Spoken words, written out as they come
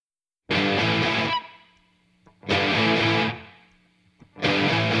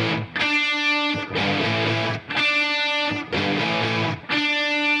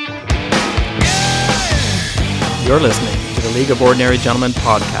You're listening to the League of Ordinary Gentlemen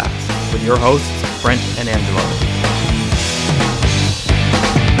podcast with your hosts, Brent and Angelo.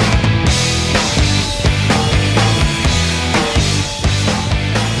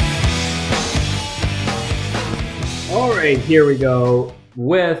 All right, here we go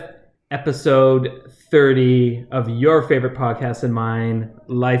with episode 30 of your favorite podcast and mine,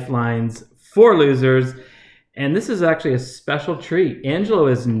 Lifelines for Losers. And this is actually a special treat. Angelo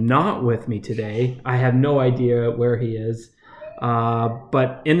is not with me today. I have no idea where he is.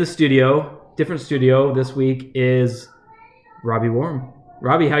 But in the studio, different studio this week, is Robbie Warm.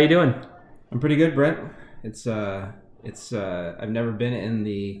 Robbie, how you doing? I'm pretty good, Brent. It's I've never been in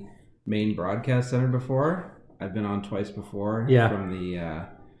the main broadcast center before. I've been on twice before from the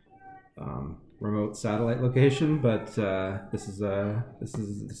remote satellite location, but this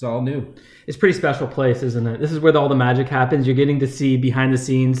is all new. It's a pretty special place, isn't it? This is where all the magic happens. You're getting to see behind the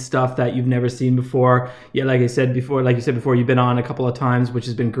scenes stuff that you've never seen before. Yeah, like you said before, you've been on a couple of times, which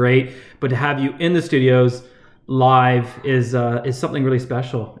has been great. But to have you in the studios live is something really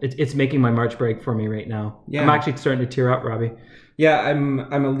special. It's making my March break for me right now. Yeah. I'm actually starting to tear up, Robbie. Yeah, I'm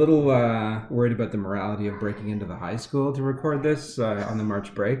a little worried about the morality of breaking into the high school to record this on the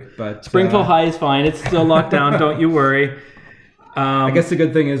March break, but Springfield High is fine. It's still locked down. Don't you worry. I guess the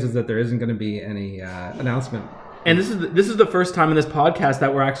good thing is that there isn't going to be any announcement. And this is the first time in this podcast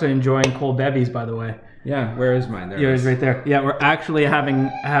that we're actually enjoying cold bevies. By the way. Yeah, where is mine? There it is right there. Yeah, we're actually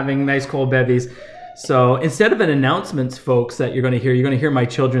having nice cold bevies. So instead of an announcements, folks, that you're going to hear my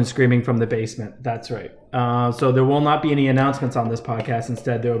children screaming from the basement. That's right. So there will not be any announcements on this podcast.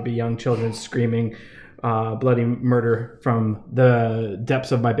 Instead, there will be young children screaming bloody murder from the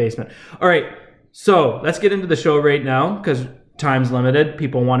depths of my basement. All right. So let's get into the show right now because time's limited.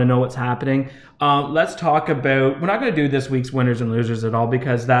 People want to know what's happening. Let's talk about... We're not going to do this week's winners and losers at all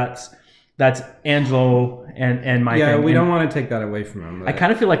because that's Angelo and my thing. Yeah, we don't want to take that away from him. I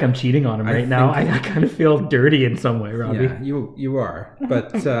kind of feel like I'm cheating on him right now. I kind of feel dirty in some way, Robbie. Yeah, you are.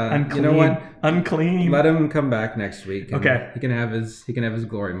 But you know what? Unclean. Let him come back next week. Okay. He can have his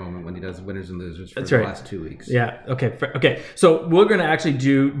glory moment when he does winners and losers for the last 2 weeks. Yeah. Okay. So we're going to actually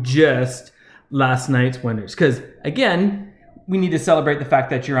do just last night's winners because again, we need to celebrate the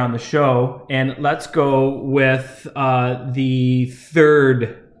fact that you're on the show, and let's go with the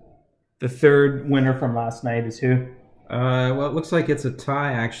third. The third winner from last night is who? Well, it looks like it's a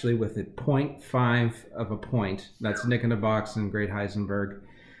tie, actually, with a 0.5 of a point. That's Nick in a Box and Great Heisenberg.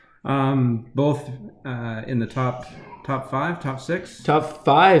 Both in the top 5, top 6? Top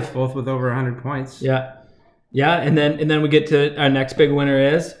 5. Both with over 100 points. Yeah. And then we get to our next big winner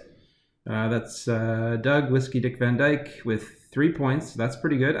is? That's Doug Whiskey Dick Van Dyke with 3 points. That's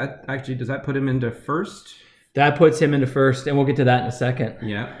pretty good. Actually, does that put him into first? That puts him into first, and we'll get to that in a second.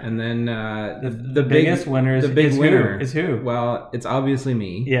 Yeah, and then the biggest winner is who? Well, it's obviously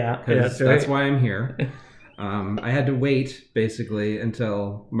me. Yeah, because that's why I'm here. I had to wait basically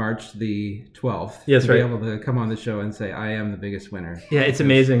until March the 12th to be able to come on the show and say I am the biggest winner. Yeah, it's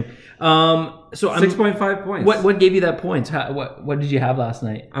amazing. So 6.5 points. What gave you that point? What did you have last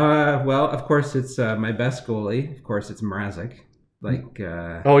night? Well, of course it's my best goalie. Of course it's Mrazek.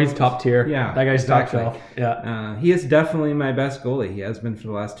 He's top tier. Yeah, that guy's exactly. top shelf. Yeah, he is definitely my best goalie. He has been for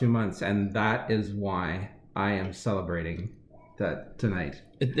the last 2 months, and that is why I am celebrating that tonight.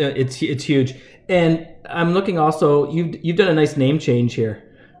 It's huge, and I'm looking also. You've done a nice name change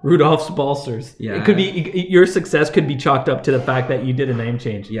here, Rudolph Spalsers. Yeah, it could be your success could be chalked up to the fact that you did a name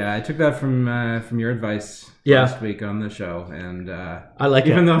change. Yeah, I took that from your advice last week on the show, and I like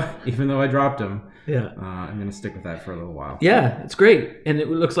even though I dropped him. Yeah, I'm going to stick with that for a little while. Yeah, it's great. And it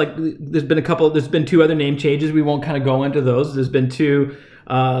looks like there's been 2 other name changes. We won't kind of go into those. There's been 2.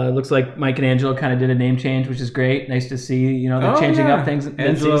 Looks like Mike and Angelo kind of did a name change, which is great. Nice to see, they're changing up things.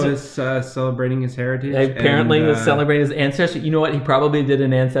 Angelo is celebrating his heritage. Apparently he's celebrating his ancestry. You know what? He probably did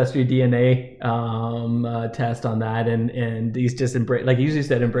an ancestry DNA test on that. And he's just like he usually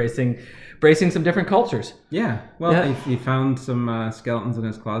said, embracing some different cultures. Yeah. Well, he found some skeletons in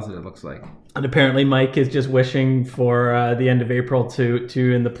his closet, it looks like. And apparently Mike is just wishing for the end of April to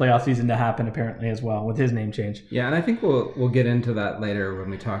in the playoff season to happen apparently as well with his name change. Yeah, and I think we'll get into that later when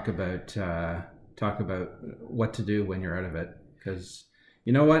we talk about what to do when you're out of it, because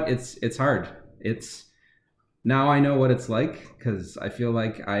you know what, it's hard. Now I know what it's like because I feel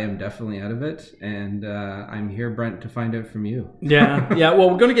like I am definitely out of it, and I'm here, Brent, to find out from you. Yeah. Well,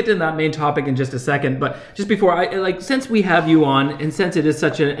 we're going to get to that main topic in just a second, but just before, since we have you on, and since it is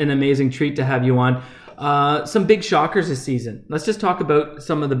such an amazing treat to have you on, some big shockers this season. Let's just talk about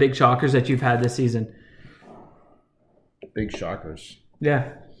some of the big shockers that you've had this season. Big shockers.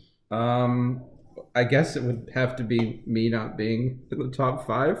 Yeah. I guess it would have to be me not being in the top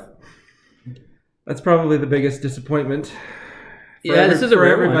 5. That's probably the biggest disappointment. This is a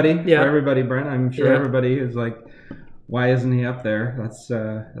rare everybody. one. Yeah. For everybody, Brent. I'm sure everybody is like, why isn't he up there? That's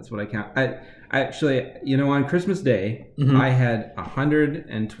what I count. I actually, on Christmas Day, I had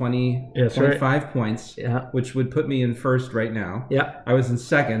 120.5 points, which would put me in first right now. Yeah. I was in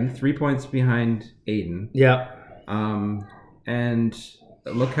second, 3 points behind Aiden. Yeah. And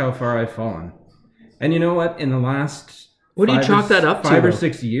look how far I've fallen. And you know what? In the last what do you chalk that up to? 5 or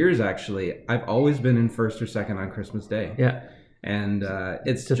 6 years, actually, I've always been in first or second on Christmas Day. Yeah. And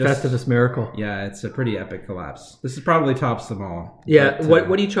it's a Festivus miracle. Yeah, it's a pretty epic collapse. This is probably tops them all. Yeah. But,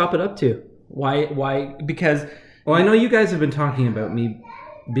 what do you chop it up to? Why? Because I know you guys have been talking about me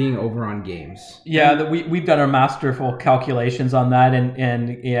being over on games. Yeah, we've done our masterful calculations on that,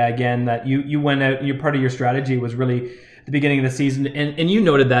 and again, that you went out. Part of your strategy was really the beginning of the season, and you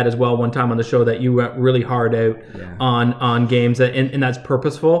noted that as well one time on the show that you went really hard out on games, and that's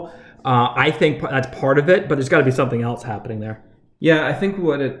purposeful. I think that's part of it, but there's got to be something else happening there. Yeah, I think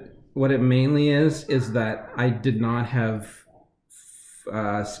what it mainly is that I did not have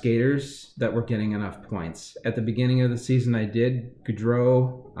skaters that were getting enough points. At the beginning of the season, I did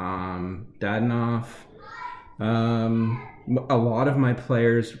Gaudreau, Dadonov. A lot of my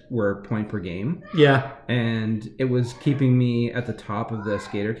players were point per game. Yeah. And it was keeping me at the top of the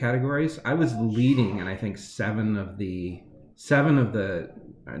skater categories. I was leading in, I think, 7 of the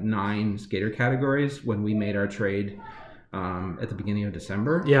 9 skater categories when we made our trade at the beginning of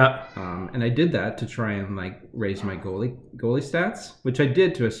December. Yeah. And I did that to try and raise my goalie stats, which I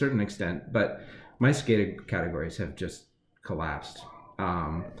did to a certain extent, but my skater categories have just collapsed.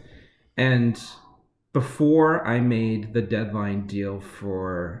 And before I made the deadline deal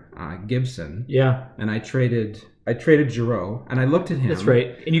for Gibson, and I traded Giroux, and I looked at him. That's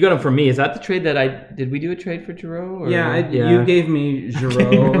right, and you got him for me. Is that the trade that did we do a trade for Giroux? You gave me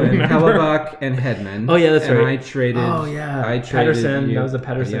Giroux and Hellebuck and Hedman. Oh yeah, that's right. And I traded. Oh yeah, I traded Pettersson. That was a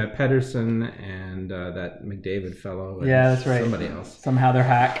Pettersson. Yeah, Pettersson and that McDavid fellow. And that's right. Somebody else. Somehow they're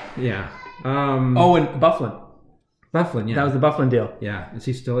hack. Yeah. And Bufflin. Bufflin, yeah. That was the Bufflin deal. Yeah. Is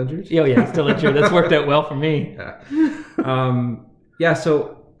he still injured? Oh, yeah, still injured. That's worked out well for me. Yeah.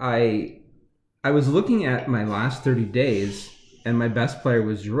 So I was looking at my last 30 days, and my best player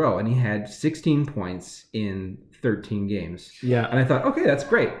was Giroux, and he had 16 points in 13 games. Yeah. And I thought, okay, that's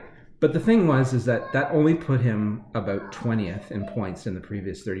great. But the thing is that only put him about 20th in points in the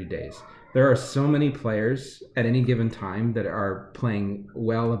previous 30 days. There are so many players at any given time that are playing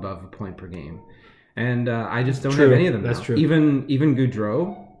well above a point per game. And I just don't have any of them. That's now. true. Even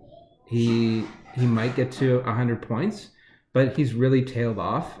Gaudreau, he might get to 100 points, but he's really tailed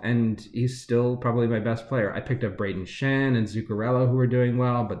off, and he's still probably my best player. I picked up Braden Shen and Zuccarello, who were doing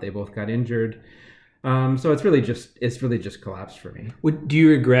well, but they both got injured. So it's really just collapsed for me. Do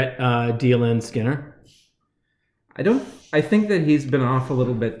you regret dealing Skinner? I don't. I think that he's been off a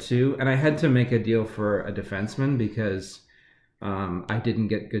little bit too, and I had to make a deal for a defenseman because I didn't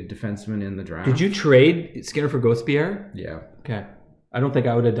get good defensemen in the draft. Did you trade Skinner for Gauthier? Yeah. Okay. I don't think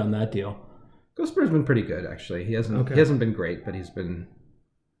I would have done that deal. Gauthier has been pretty good, actually. He hasn't been great, but he's been.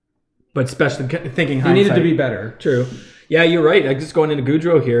 But especially thinking he hindsight, needed to be better. True. Yeah, you're right. I just going into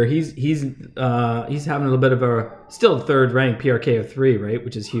Gaudreau here. He's having a little bit of a still third ranked PRK of 3, right,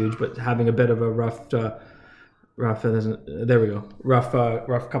 which is huge, but having a bit of a rough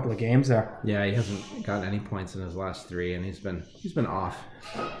couple of games there. Yeah, he hasn't gotten any points in his last 3, and he's been off.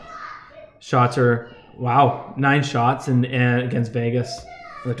 Shots are 9 shots and against Vegas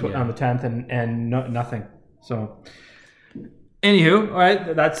on the 10th and nothing. So, anywho, all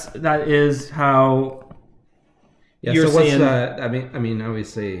right, that is how. Yeah. You're so what's seeing, I mean,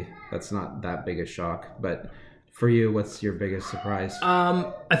 obviously that's not that big a shock, but for you, what's your biggest surprise?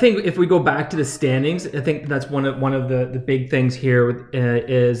 I think if we go back to the standings, I think that's one of the big things here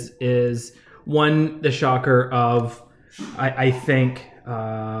is one, the shocker of I think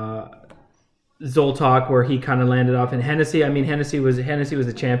Zoltok, where he kind of landed off, and Hennessy. I mean, Hennessy was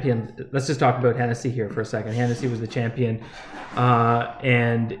the champion. Let's just talk about Hennessy here for a second. Hennessy was the champion,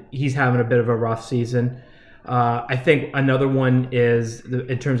 and he's having a bit of a rough season. I think another one is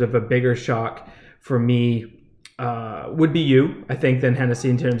in terms of a bigger shock for me. Would be you, I think, than Hennessy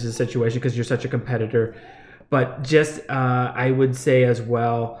in terms of the situation because you're such a competitor. But just I would say as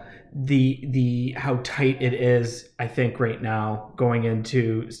well the how tight it is, I think, right now going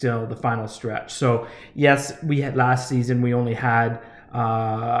into still the final stretch. So yes, we had last season we only had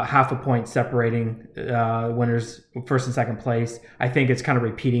half a point separating winners first and second place. I think it's kind of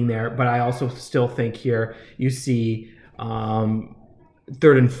repeating there, but I also still think here you see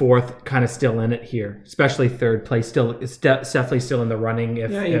third and fourth kind of still in it here, especially third place. Still, it's definitely still in the running.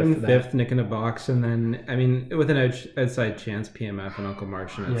 Even fifth, nick in a box, and then with an outside chance, PMF and Uncle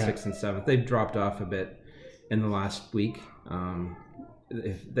Martian at 6th and 7th. They've dropped off a bit in the last week.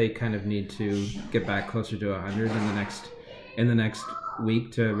 If they kind of need to get back closer to 100 in the next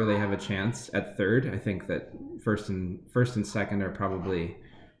week to really have a chance at third. I think that first and second are probably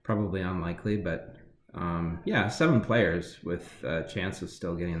unlikely, but 7 players with a chance of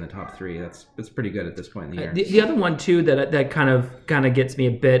still getting in the top 3. That's pretty good at this point in the year. The other one too that kind of gets me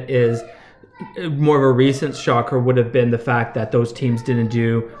a bit is more of a recent shocker would have been the fact that those teams didn't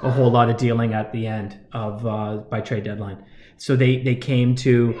do a whole lot of dealing at the end of by trade deadline. So they came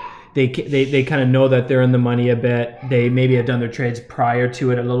to. They kind of know that they're in the money a bit. They maybe have done their trades prior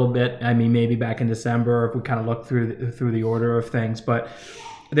to it a little bit. I mean, maybe back in December if we kind of look through the order of things. But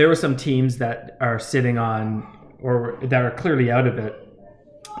there were some teams that are sitting on, or that are clearly out of it,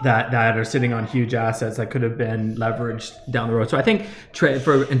 that are sitting on huge assets that could have been leveraged down the road. So I think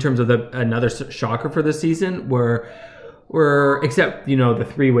in terms of another shocker for the season were except the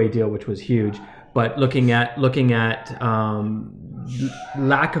 3-way deal, which was huge. But looking at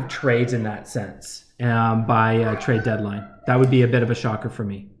lack of trades in that sense by trade deadline, that would be a bit of a shocker for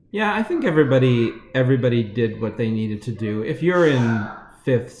me. Yeah, I think everybody did what they needed to do. If you're in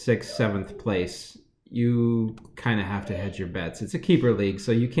 5th, 6th, 7th place, you kind of have to hedge your bets. It's a keeper league,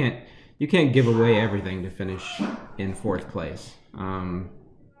 so you can't give away everything to finish in 4th place.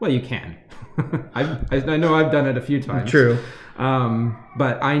 Well, you can. I know I've done it a few times. True.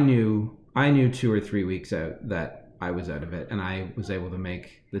 But I knew 2 or 3 weeks out that I was out of it, and I was able to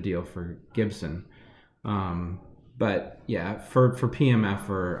make the deal for Gibson. But yeah, for PMF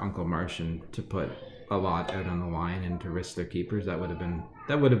or Uncle Martian to put a lot out on the line and to risk their keepers, that would have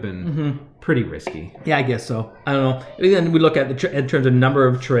been pretty risky. Yeah, I guess so. I don't know. And then we look at in terms of number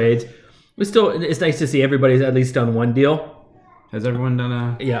of trades. It's nice to see everybody's at least done one deal. Has everyone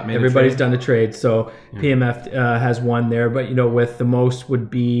done everybody's done a trade. So PMF has one there, but with the most would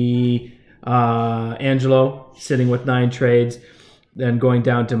be Angelo sitting with 9 trades, then going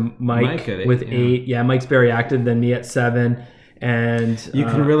down to Mike with 8. Yeah, Mike's very active. Then me at 7, and you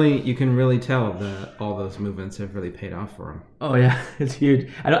can really tell that all those movements have really paid off for him. Oh yeah, it's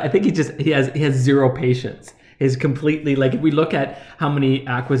huge. I think he has zero patience. He's completely like, if we look at how many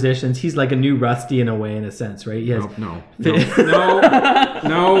acquisitions, he's like a new Rusty in a way, in a sense, right? He has no.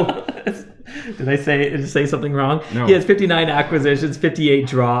 Did I say something wrong? No. He has 59 acquisitions, 58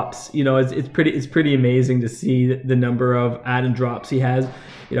 drops. It's pretty amazing to see the number of add and drops he has.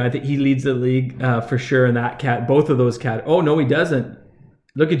 I think he leads the league for sure in that both of those Oh no, he doesn't.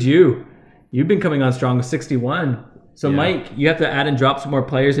 Look at you. You've been coming on strong with 61. So Mike, you have to add and drop some more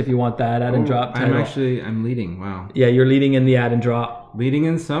players if you want that add and drop title. I'm leading. Wow. Yeah, you're leading in the add and drop. Leading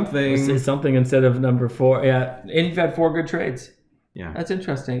in something. It's something instead of number 4. Yeah, and you've had 4 good trades. Yeah, that's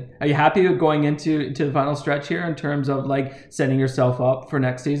interesting. Are you happy with going into the final stretch here in terms of like setting yourself up for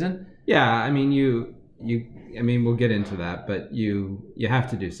next season? Yeah, I mean we'll get into that, but you have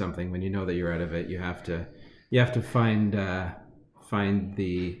to do something when you know that you're out of it. You have to find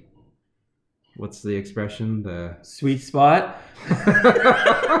the, what's the expression? The sweet spot.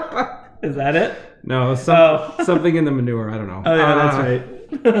 Is that it? No, something in the manure. I don't know. Oh yeah, that's right.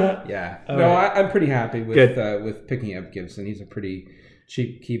 Yeah. All no, right. I'm pretty happy with picking up Gibson. He's a pretty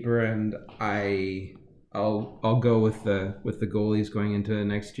cheap keeper, and I'll go with the goalies going into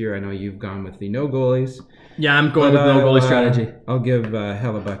next year. I know you've gone with the no goalies. Yeah, I'm going with no goalie strategy. I'll give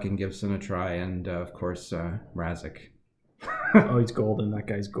Hellebuck and Gibson a try, and of course Razik. Oh, he's golden. That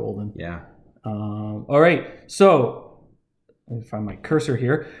guy's golden. Yeah. All right. So let me find my cursor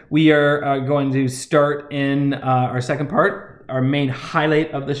here. We are going to start in our second part, our main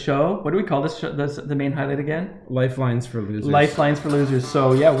highlight of the show. What do we call this the main highlight again? Lifelines for losers. Lifelines for losers.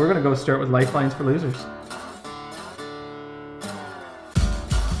 So yeah, we're going to go start with Lifelines for losers.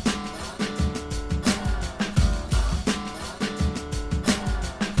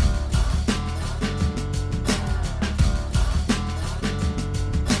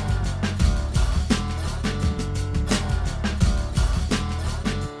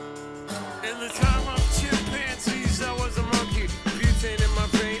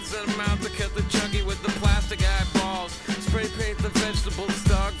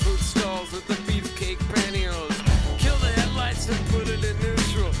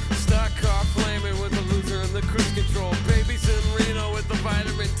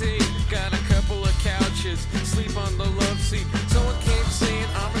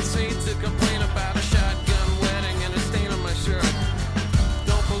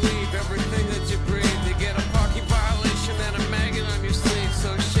 Don't believe everything that you breathe. You get a parking violation and a maggot on your sleeve.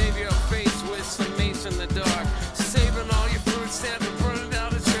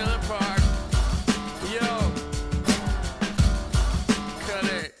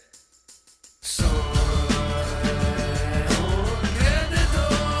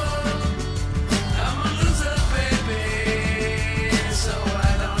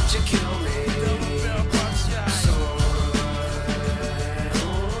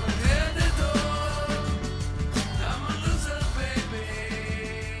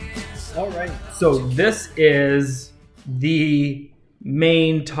 So this is the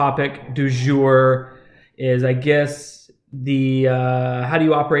main topic du jour. Is I guess the how do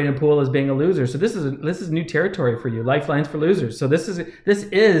you operate in a pool as being a loser? So this is new territory for you. Lifelines for losers. So this is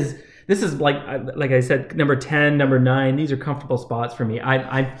like I said, number 10, number 9. These are comfortable spots for me.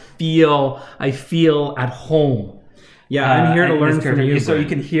 I feel at home. Yeah, I'm here to learn from you. So you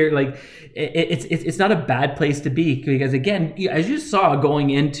can hear like it's not a bad place to be, because again, as you saw going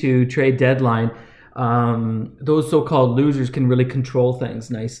into trade deadline, those so-called losers can really control things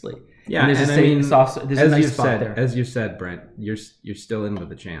nicely. Yeah, and there's a nice spot there. As you said, Brent, you're still in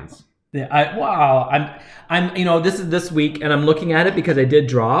with a chance. Yeah, I'm this is this week, and I'm looking at it because I did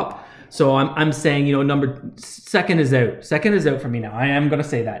drop. So I'm saying, second is out for me now. I am going to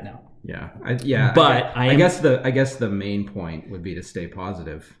say that now. Yeah, But I guess the main point would be to stay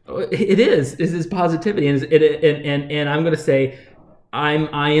positive. It is positivity, and I'm going to say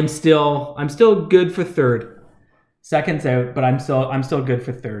I'm still good for third. Second's out, but I'm still good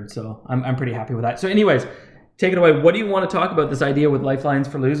for third. So I'm pretty happy with that. So anyways, take it away. What do you want to talk about this idea with lifelines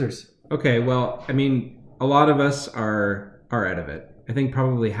for losers? Okay, well, I mean, a lot of us are out of it. I think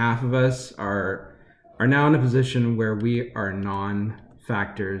probably half of us are now in a position where we are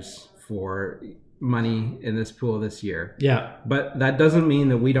non-factors for money in this pool this year. Yeah. But that doesn't mean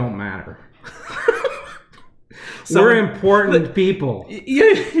that we don't matter. We're important people.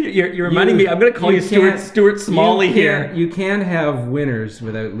 You're reminding me. I'm going to call you Stuart Smalley here. You can't have winners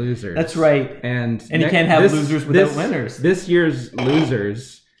without losers. That's right. And you can't have losers without winners. This year's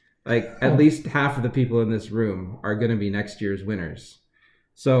losers, at least half of the people in this room, are going to be next year's winners.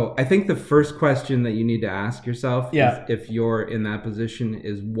 So I think the first question that you need to ask yourself, if you're in that position,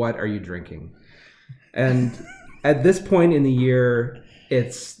 is what are you drinking? And at this point in the year,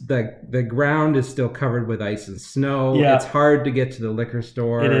 it's the ground is still covered with ice and snow. Yeah. It's hard to get to the liquor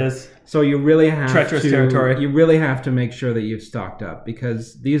store. It is. So you really have treacherous territory. You really have to make sure that you've stocked up,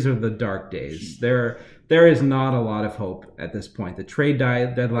 because these are the dark days. There is not a lot of hope at this point. The trade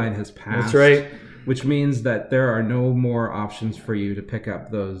deadline has passed. That's right. Which means that there are no more options for you to pick up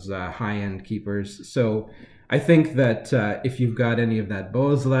those high-end keepers. So I think that if you've got any of that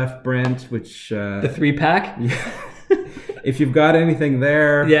Bose left, Brent, which... the 3-pack? Yeah. If you've got anything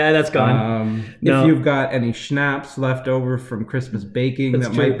there... Yeah, that's gone. If you've got any schnapps left over from Christmas baking,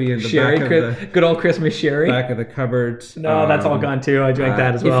 that's true. Might be in the sherry, back of the... Good old Christmas sherry. Back of the cupboard. No, that's all gone too. I drank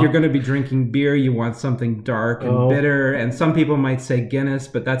that as well. If you're going to be drinking beer, you want something dark and bitter. And some people might say Guinness,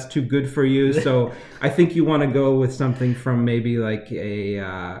 but that's too good for you. So I think you want to go with something from maybe like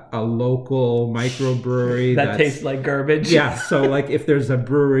a local microbrewery. That tastes like garbage. Yeah, so if there's a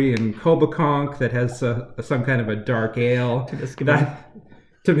brewery in Coboconk that has some kind of a dark ale. Temiskaming,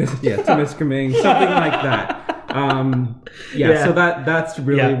 something like that. So that's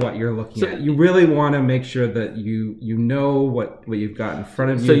really what you're looking at. You really want to make sure that you know what you've got in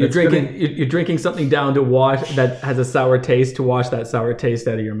front of you. So you're drinking something down to wash that has a sour taste, to wash that sour taste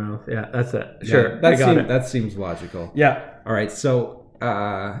out of your mouth. Yeah, that's it. Sure, that seems logical. Yeah. All right, so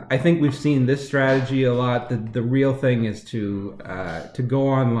I think we've seen this strategy a lot. The real thing is to go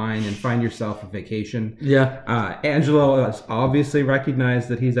online and find yourself a vacation. Yeah. Angelo has obviously recognized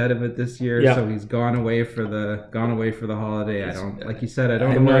that he's out of it this year, so he's gone away for the holiday. I don't know where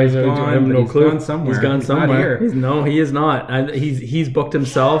he's gone. I have no clue. Gone somewhere. He's gone somewhere. Not here. He is not. He's booked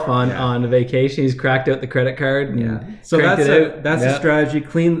himself on a vacation. He's cracked out the credit card. And so that's a strategy.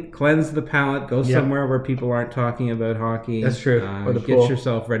 Cleanse the palate. Go somewhere where people aren't talking about hockey. That's true. Get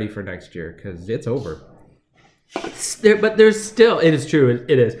yourself ready for next year, because it's over. But there's still, it is true,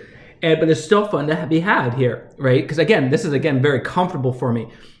 it is. But there's still fun to be had here, right? Because again, this is very comfortable for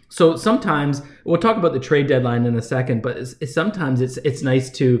me. So sometimes, we'll talk about the trade deadline in a second, but sometimes it's nice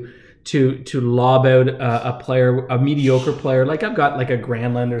to lob out a player, a mediocre player. Like I've got like a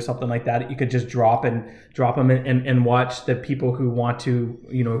Granlund or something like that. You could just drop them and watch the people who want to,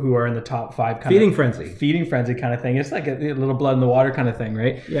 who are in the top 5 feeding frenzy kind of thing. It's like a little blood in the water kind of thing,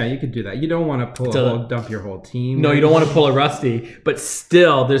 right? Yeah, you could do that. You don't want to dump your whole team. No, you don't want to pull a Rusty, but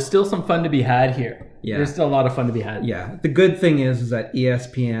still, there's still some fun to be had here. Yeah. There's still a lot of fun to be had. Yeah. The good thing is that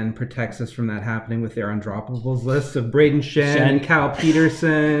ESPN protects us from that happening with their undroppables list of Braden Shen, Cal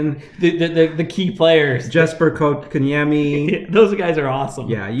Peterson, the key players, Jesper Kotkaniemi. Those guys are awesome.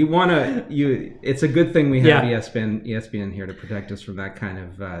 Yeah, it's a good thing we have ESPN here to protect us from that kind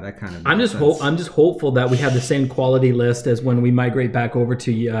of I'm just hopeful that we have the same quality list as when we migrate back over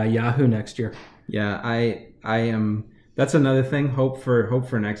to Yahoo next year. Yeah, I am. That's another thing. Hope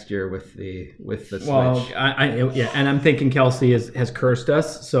for next year with the switch. Well, and I'm thinking Kelsey has cursed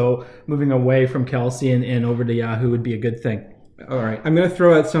us. So moving away from Kelsey and over to Yahoo would be a good thing. All right, I'm going to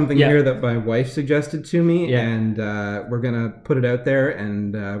throw out something Yeah. here that my wife suggested to me, Yeah. and we're going to put it out there,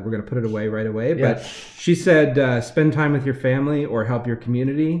 and we're going to put it away right away. Yeah. But she said, spend time with your family or help your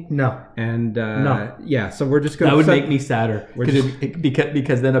community. No. And No. yeah, so we're just going That to would make me sadder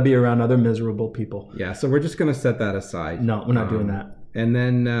because then I'll be around other miserable people. Yeah, so we're just going to set that aside. No, we're not doing that. And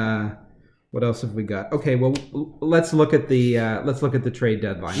then what else have we got? Okay, well, let's look at the trade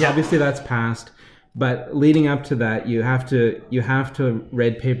deadline. Yeah. Obviously, that's passed. But leading up to that, you have to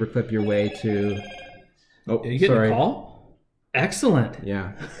red paperclip your way to. Oh, Are you getting a call? Excellent.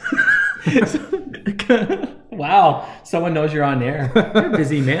 Yeah. Wow, someone knows you're on air. You're a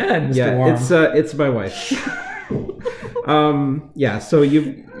busy man, Mr. Warren. It's my wife. Yeah, so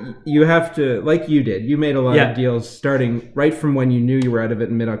you have to, like you did. You made a lot of deals starting right from when you knew you were out of it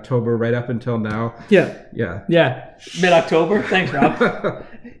in mid-October, right up until now. Yeah. Mid-October. Thanks, Rob.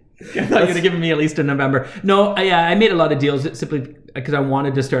 I thought you were giving me at least a November. No, I made a lot of deals simply because I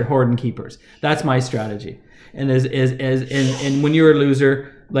wanted to start hoarding keepers. That's my strategy. And and when you're a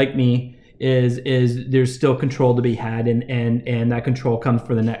loser like me, is there's still control to be had, and that control comes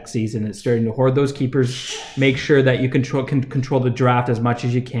for the next season. It's starting to hoard those keepers, make sure that you can control the draft as much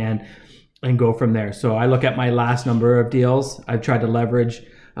as you can, and go from there. So I look at my last number of deals. I've tried to leverage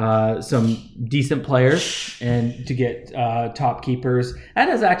some decent players and to get top keepers. That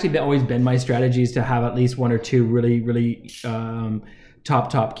has actually always been my strategy, is to have at least one or two really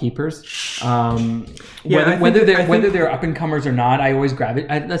top keepers. Whether they're up and comers or not, I always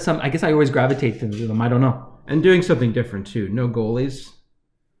gravitate. I guess I always gravitate to them. I don't know. And doing something different too. No goalies.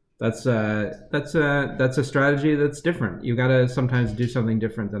 That's a strategy that's different. You got to sometimes do something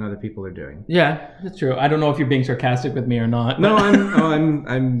different than other people are doing. Yeah, that's true. I don't know if you're being sarcastic with me or not. No, I'm.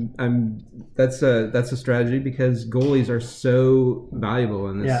 That's a strategy because goalies are so valuable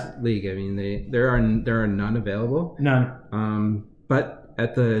in this league. I mean, there are none available. None. But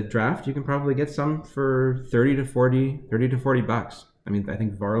at the draft, you can probably get some for $30 to $40. I mean, I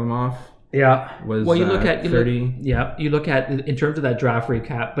think Varlamov. Yeah. Was well, you look at 30. You look at in terms of that draft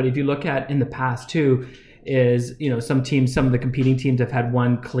recap, but if you look at in the past too, is some of the competing teams have had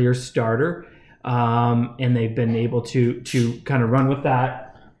one clear starter, and they've been able to kind of run with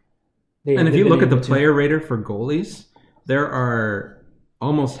that. And if you look at the player rater for goalies, there are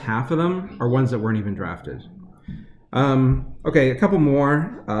almost half of them are ones that weren't even drafted. Okay, a couple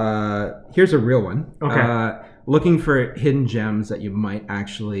more. Here's a real one. Okay. Looking for hidden gems that you might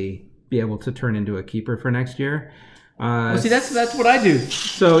actually be able to turn into a keeper for next year. See, that's what I do.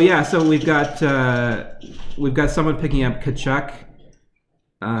 So we've got someone picking up Kachuk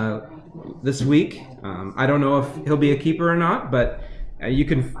this week. I don't know if he'll be a keeper or not, but you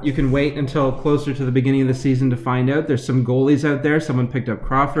can wait until closer to the beginning of the season to find out. There's some goalies out there. Someone picked up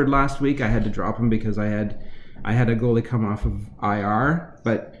Crawford last week. I had to drop him because I had a goalie come off of IR,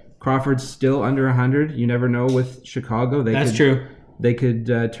 but Crawford's still under 100. You never know with Chicago. That's true. They could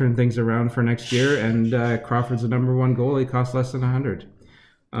turn things around for next year, and Crawford's the number one goalie, costs less than 100.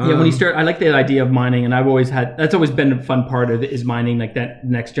 When you start, I like the idea of mining, and that's always been a fun part of it, is mining like that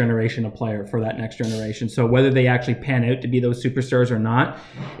next generation of player for that next generation. So whether they actually pan out to be those superstars or not,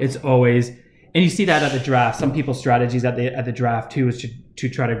 it's always, and you see that at the draft. Some people's strategies at the draft too is to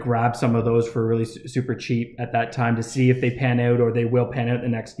try to grab some of those for really super cheap at that time to see if they pan out or they will pan out the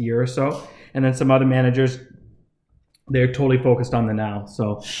next year or so. And then some other managers, they're totally focused on the now.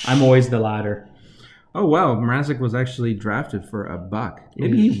 So I'm always the latter. Oh, wow. Mrazek was actually drafted for $1.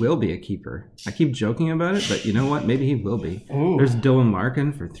 Maybe he will be a keeper. I keep joking about it, but you know what? Maybe he will be. Ooh. There's Dylan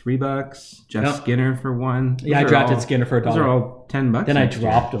Larkin for $3. Jeff Skinner for $1. I drafted Skinner for $1. Those are all $10. Then I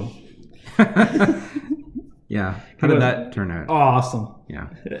dropped him. Yeah. How did that turn out? Awesome. Yeah.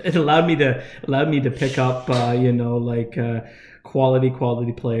 It allowed me to pick up, quality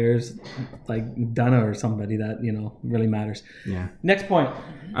players like Dunna or somebody that really matters. Yeah. Next point.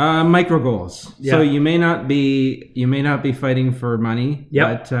 Micro goals. Yeah. So you may not be fighting for money,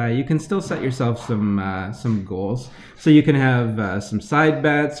 but you can still set yourself some goals. So you can have some side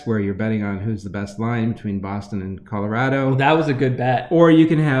bets where you're betting on who's the best line between Boston and Colorado. Well, that was a good bet. Or you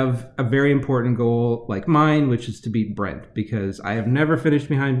can have a very important goal like mine, which is to beat Brent, because I have never finished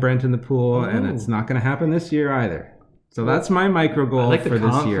behind Brent in the pool, and it's not going to happen this year either. So that's my micro goal for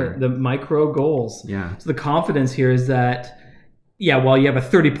this year. The micro goals. Yeah. So the confidence here is that, well, you have a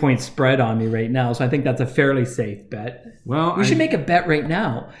 30-point spread on me right now, so I think that's a fairly safe bet. Well, we should make a bet right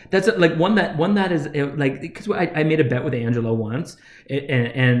now. That's one that is like, because I made a bet with Angelo once,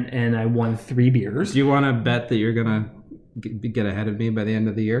 and I won 3 beers. Do you want to bet that you're gonna get ahead of me by the end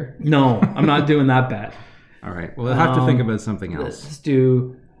of the year? No, I'm not doing that bet. All right. Well, we'll have to think about something else. Let's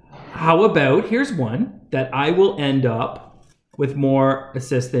do. How about, here's one that I will end up with more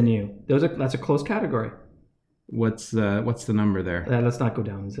assists than you. That's a close category. What's the number there? Let's not go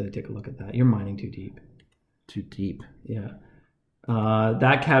down and take a look at that. You're mining too deep. Too deep. Yeah.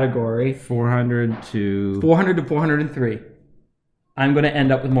 That category. 400 to 403. I'm going to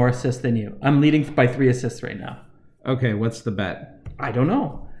end up with more assists than you. I'm leading by 3 assists right now. Okay, what's the bet? I don't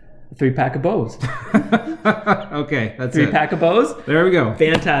know. A 3-pack of bows. Okay, that's 3-pack of bows. There we go.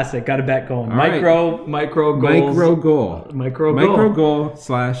 Fantastic. Got a bet going. All micro goals. Micro goal /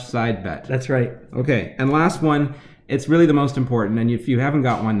 side bet. That's right. Okay, and last one. It's really the most important, and if you haven't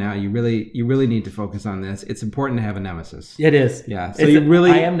got one now, you really need to focus on this. It's important to have a nemesis. It is. Yeah. So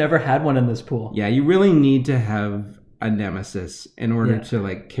I have never had one in this pool. Yeah, you really need to have a nemesis in order to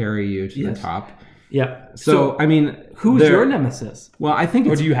like carry you to the top. Yeah. So I mean, who's your nemesis? Well, I think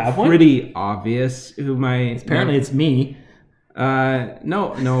it's do you have one? Pretty obvious who my. Apparently, it's me.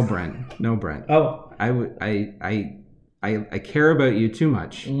 No, Brent. No, Brent. Oh, I care about you too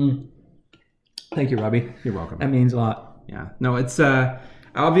much. Thank you, Robbie. You're welcome. That means a lot. Yeah. No, it's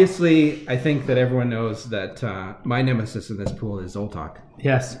obviously. I think that everyone knows that my nemesis in this pool is Zoltok.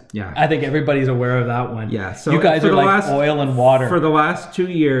 Yes. Yeah. I think everybody's aware of that one. Yeah. So you guys are like oil and water. For the last 2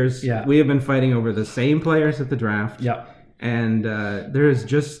 years, we have been fighting over the same players at the draft. Yeah. And there is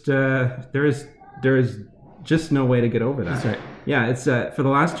just no way to get over that. That's right. Yeah. It's for the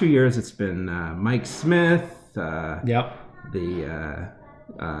last 2 years, it's been Mike Smith. The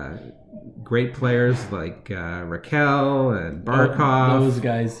great players like Raquel and Barkov. Those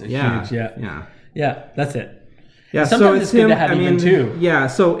guys are huge. Yeah. That's it. Yeah, sometimes so it's good to have even two. Yeah,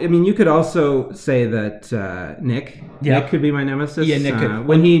 so I mean, you could also say that Nick could be my nemesis. Yeah, Nick could.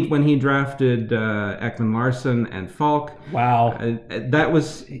 When he drafted Ekman Larson and Falk. Wow. That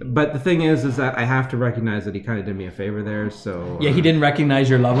was. But the thing is that I have to recognize that he kind of did me a favor there. So yeah, he didn't recognize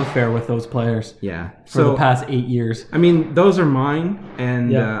your love affair with those players. Yeah. For the past 8 years. I mean, those are mine,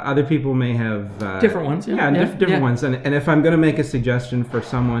 and other people may have different ones. Different ones. And if I'm going to make a suggestion for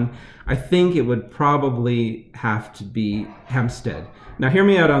someone, I think it would probably have to be Hempstead. Now, hear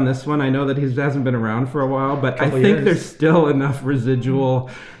me out on this one. I know that he hasn't been around for a while, but I think there's still enough residual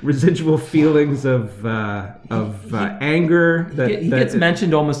feelings of anger that he gets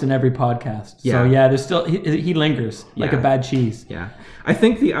mentioned almost in every podcast. Yeah. So yeah, there's still he lingers like a bad cheese. Yeah. I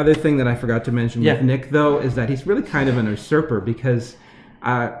think the other thing that I forgot to mention with Nick though is that he's really kind of an usurper because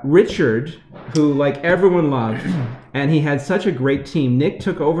Richard, who like everyone loved, and he had such a great team. Nick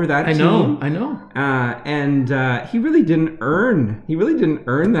took over that team. I know. And he really didn't earn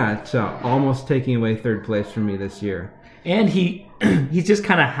that almost taking away third place from me this year. And he's just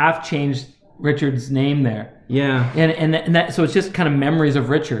kind of half changed Richard's name there. Yeah. And that so it's just kind of memories of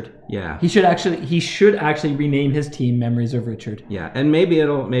Richard. Yeah. He should actually rename his team Memories of Richard. Yeah, and maybe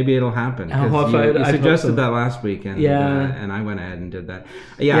it'll happen. You suggested that last week, and I went ahead and did that.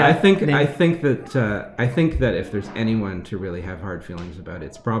 Yeah, I think that if there's anyone to really have hard feelings about,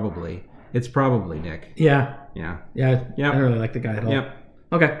 it's probably Nick. Yeah. Yeah. Yeah. I don't really like the guy at all. Yep.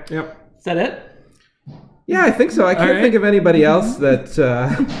 Okay. Yep. Is that it? Yeah, I think so. I can't think of anybody else that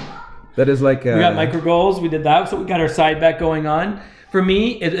is like. We got micro goals. We did that, so we got our side bet going on. For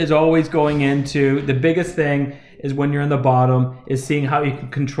me, it is always going into the biggest thing is when you're in the bottom is seeing how you can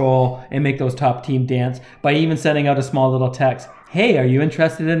control and make those top team dance by even sending out a small little text. Hey, are you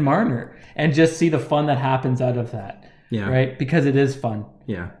interested in Marner? And just see the fun that happens out of that. Yeah. Right? Because it is fun.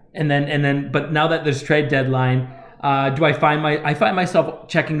 Yeah. And then, but now that there's trade deadline, I find myself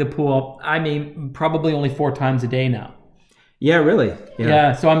checking the pool. I mean, probably only 4 times a day now. Yeah, really.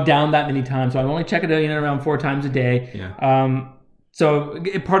 Yeah. So I'm down that many times. So I only check it in around 4 times a day. Yeah. So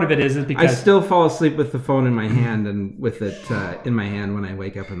part of it is because I still fall asleep with the phone in my hand and with it in my hand when I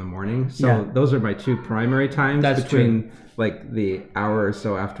wake up in the morning. So those are my 2 primary times between like the hour or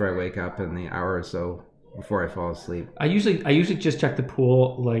so after I wake up and the hour or so before I fall asleep. I usually just check the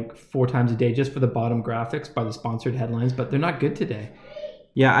pool like 4 times a day just for the bottom graphics by the sponsored headlines, but they're not good today.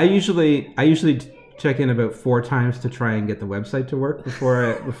 Yeah, I usually check in about 4 times to try and get the website to work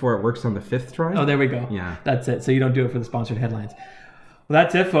before it works on the 5th try. Oh, there we go. Yeah. That's it. So you don't do it for the sponsored headlines. Well,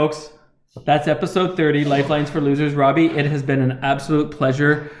 that's it, folks. That's episode 30, Lifelines for Losers. Robbie, it has been an absolute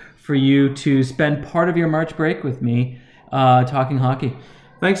pleasure for you to spend part of your March break with me talking hockey.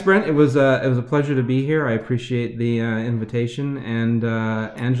 Thanks, Brent. It was a pleasure to be here. I appreciate the invitation. And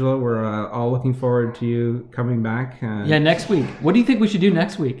Angela, we're all looking forward to you coming back. Next week. What do you think we should do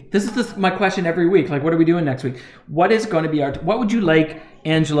next week? This is my question every week. Like, what are we doing next week? What is going to be what would you like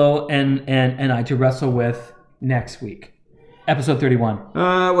Angelo and I to wrestle with next week? Episode 31.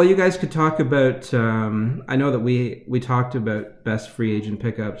 Well, you guys could talk about. I know that we talked about best free agent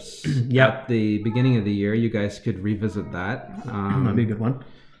pickups at the beginning of the year. You guys could revisit that. That'd be a good one.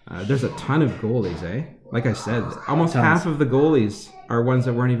 There's a ton of goalies, eh? Like I said, almost half of the goalies are ones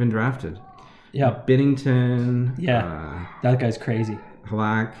that weren't even drafted. Yeah. Binnington. Yeah. That guy's crazy.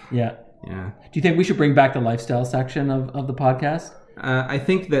 Halak. Yeah. Yeah. Do you think we should bring back the lifestyle section of the podcast? I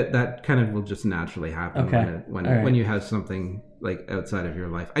think that kind of will just naturally happen when you have something like outside of your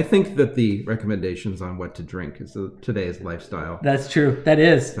life. I think that the recommendations on what to drink is today's lifestyle. That's true. That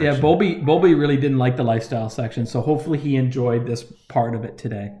is. section. Yeah, Bobby really didn't like the lifestyle section, so hopefully he enjoyed this part of it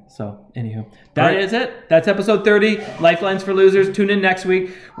today. So, anywho, that is it. That's episode 30, Lifelines for Losers. Tune in next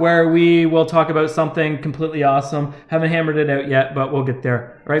week where we will talk about something completely awesome. Haven't hammered it out yet, but we'll get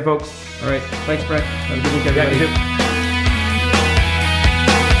there. All right, folks. All right. Thanks, Brett. Have a good week, everybody. Yeah, you too.